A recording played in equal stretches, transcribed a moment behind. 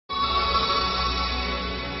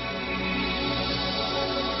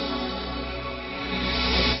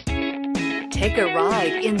Take a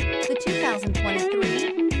ride in the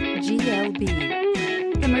 2023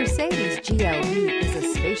 GLB. The Mercedes GLB is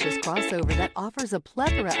a spacious crossover that offers a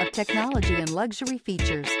plethora of technology and luxury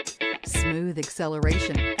features. Smooth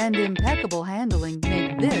acceleration and impeccable handling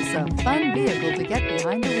make this a fun vehicle to get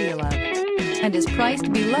behind the wheel of, and is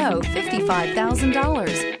priced below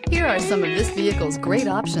 $55,000. Here are some of this vehicle's great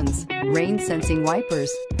options: rain sensing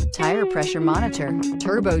wipers, tire pressure monitor,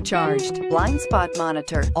 turbocharged, blind spot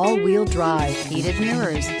monitor, all-wheel drive, heated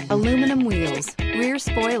mirrors, aluminum wheels, rear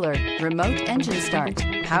spoiler, remote engine start,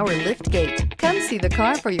 power lift gate. Come see the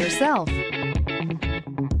car for yourself.